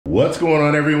What's going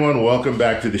on, everyone? Welcome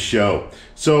back to the show.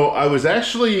 So I was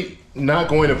actually not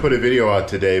going to put a video out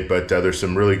today, but there's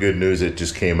some really good news that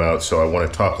just came out. So I want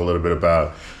to talk a little bit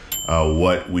about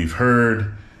what we've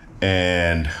heard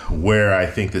and where I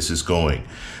think this is going.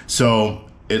 So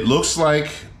it looks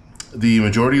like the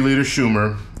Majority Leader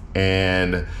Schumer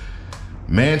and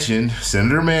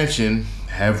Senator Manchin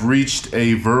have reached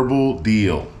a verbal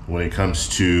deal when it comes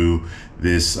to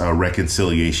this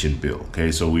reconciliation bill.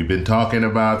 Okay, so we've been talking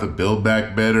about the Build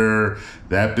Back Better.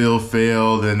 That bill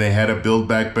failed, and they had a Build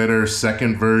Back Better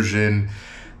second version.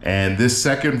 And this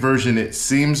second version, it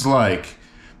seems like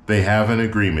they have an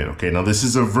agreement. Okay, now this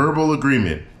is a verbal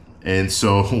agreement. And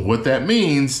so what that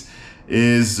means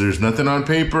is there's nothing on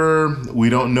paper. We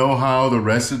don't know how the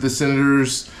rest of the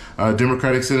senators,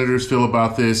 Democratic senators, feel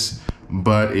about this,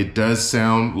 but it does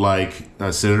sound like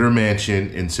Senator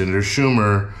Manchin and Senator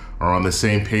Schumer are on the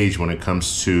same page when it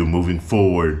comes to moving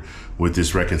forward with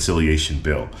this reconciliation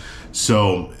bill.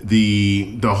 So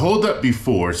the holdup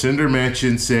before, Senator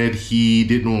Manchin said he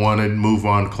didn't want to move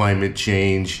on climate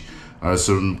change,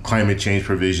 some climate change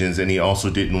provisions, and he also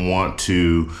didn't want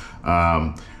to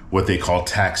what they call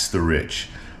tax the rich.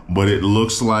 But it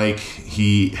looks like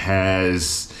he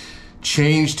has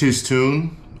changed his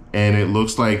tune, and it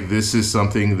looks like this is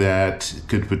something that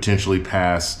could potentially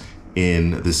pass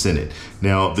in the Senate.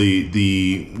 Now,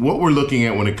 what we're looking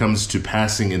at when it comes to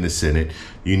passing in the Senate,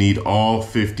 you need all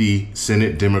 50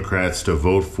 Senate Democrats to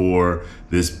vote for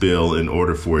this bill in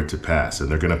order for it to pass. And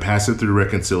they're going to pass it through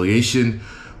reconciliation,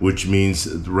 which means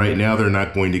right now they're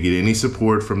not going to get any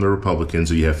support from the Republicans.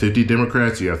 So you have 50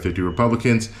 Democrats, you have 50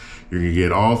 Republicans. You're going to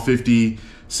get all 50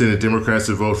 Senate Democrats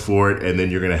to vote for it, and then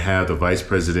you're going to have the Vice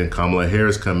President Kamala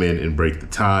Harris come in and break the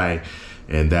tie.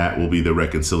 And that will be the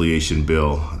reconciliation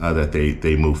bill that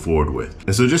they move forward with.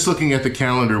 And so just looking at the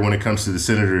calendar when it comes to the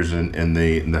senators and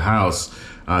the House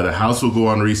will go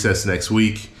on recess next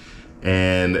week,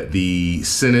 and the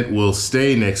Senate will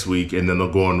stay next week, and then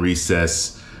they'll go on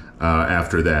recess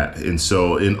after that. And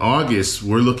so in August,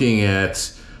 we're looking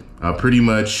at pretty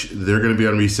much they're going to be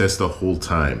on recess the whole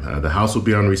time. The House will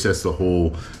be on recess the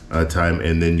whole time,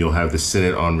 and then you'll have the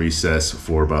Senate on recess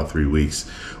for about 3 weeks,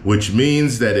 which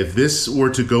means that if this were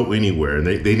to go anywhere, and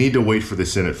they need to wait for the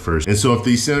Senate first. And so if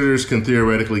these senators can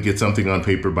theoretically get something on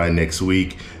paper by next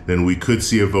week, then we could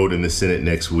see a vote in the Senate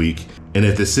next week. And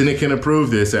if the Senate can approve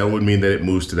this, that would mean that it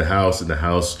moves to the House, and the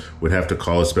House would have to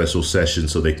call a special session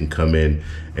so they can come in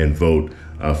and vote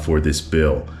for this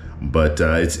bill. But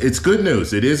it's good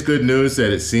news. It is good news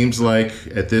that it seems like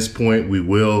at this point we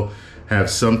will have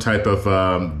some type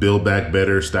of Build Back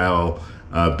Better style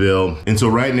bill. And so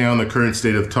right now in the current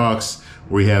state of talks,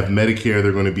 we have Medicare.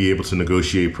 They're going to be able to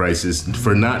negotiate prices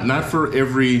for not for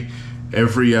every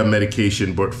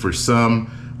medication, but for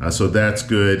some. So that's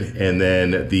good. And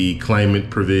then the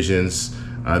climate provisions,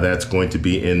 that's going to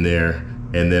be in there.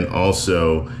 And then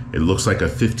also it looks like a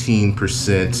 15%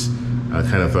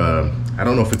 kind of I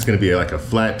don't know if it's going to be like a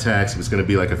flat tax, but it's going to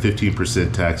be like a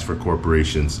 15% tax for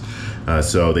corporations.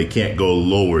 So they can't go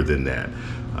lower than that.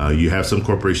 You have some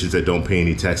corporations that don't pay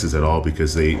any taxes at all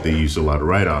because they use a lot of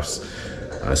write-offs.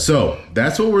 So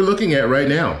that's what we're looking at right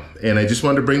now. And I just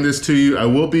wanted to bring this to you. I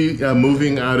will be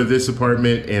moving out of this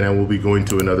apartment, and I will be going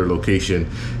to another location.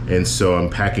 And so I'm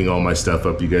packing all my stuff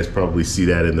up. You guys probably see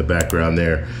that in the background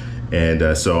there.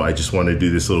 And so I just wanted to do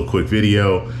this little quick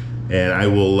video. And I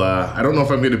will, I don't know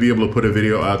if I'm going to be able to put a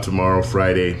video out tomorrow,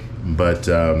 Friday, but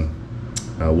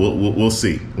we'll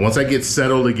see. Once I get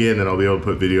settled again, then I'll be able to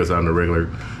put videos on a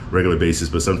regular basis.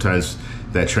 But sometimes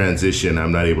that transition,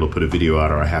 I'm not able to put a video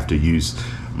out, or I have to use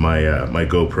my my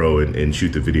GoPro and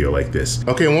shoot the video like this.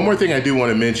 Okay, one more thing I do want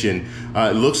to mention.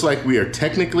 It looks like we are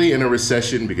technically in a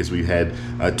recession because we've had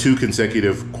 2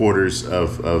 consecutive quarters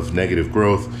of negative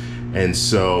growth. And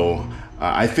so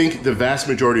I think the vast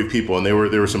majority of people, and there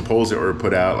were some polls that were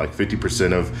put out, like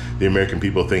 50% of the American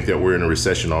people think that we're in a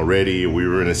recession already. We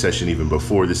were in a recession even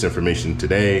before this information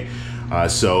today.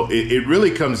 So it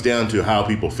really comes down to how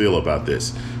people feel about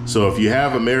this. So if you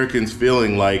have Americans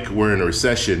feeling like we're in a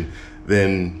recession,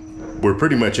 then we're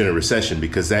pretty much in a recession,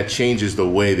 because that changes the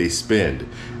way they spend.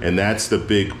 And that's the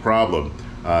big problem.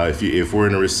 If we're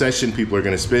in a recession, people are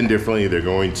going to spend differently. They're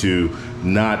going to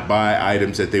not buy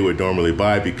items that they would normally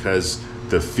buy because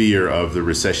the fear of the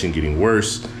recession getting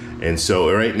worse. And so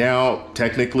right now,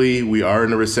 technically, we are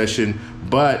in a recession,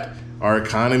 but our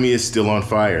economy is still on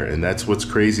fire. And that's what's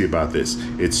crazy about this.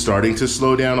 It's starting to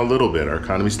slow down a little bit. Our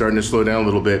economy is starting to slow down a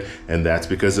little bit. And that's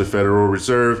because the Federal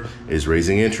Reserve is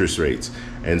raising interest rates.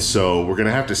 And so we're going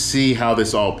to have to see how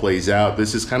this all plays out.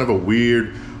 This is kind of a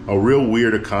real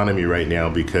weird economy right now,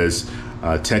 because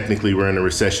Technically, we're in a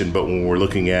recession, but when we're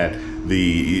looking at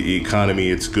the economy,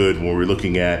 it's good. When we're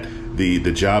looking at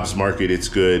the jobs market, it's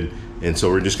good. And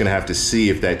so we're just going to have to see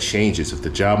if that changes. If the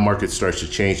job market starts to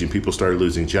change and people start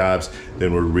losing jobs,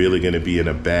 then we're really going to be in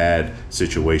a bad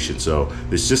situation. So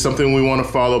it's just something we want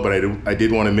to follow, but I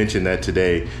did want to mention that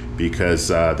today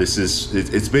because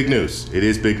it's big news. It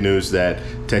is big news that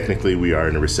technically we are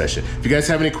in a recession. If you guys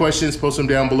have any questions, post them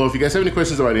down below. If you guys have any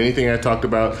questions about anything I talked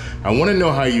about, I want to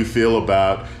know how you feel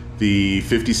about the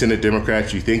 50 Senate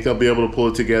Democrats. You think they'll be able to pull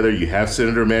it together? You have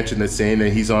Senator Manchin that's saying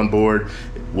that he's on board.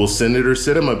 Will Senator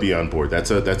Sinema be on board?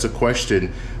 That's a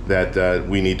question that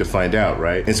we need to find out,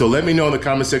 right? And so let me know in the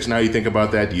comment section how you think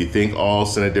about that. Do you think all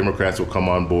Senate Democrats will come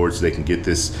on board so they can get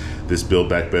this Build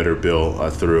Back Better bill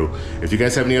through? If you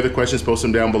guys have any other questions, post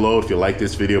them down below. If you like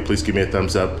this video, please give me a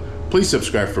thumbs up. Please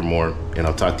subscribe for more, and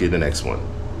I'll talk to you in the next one.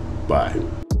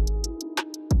 Bye.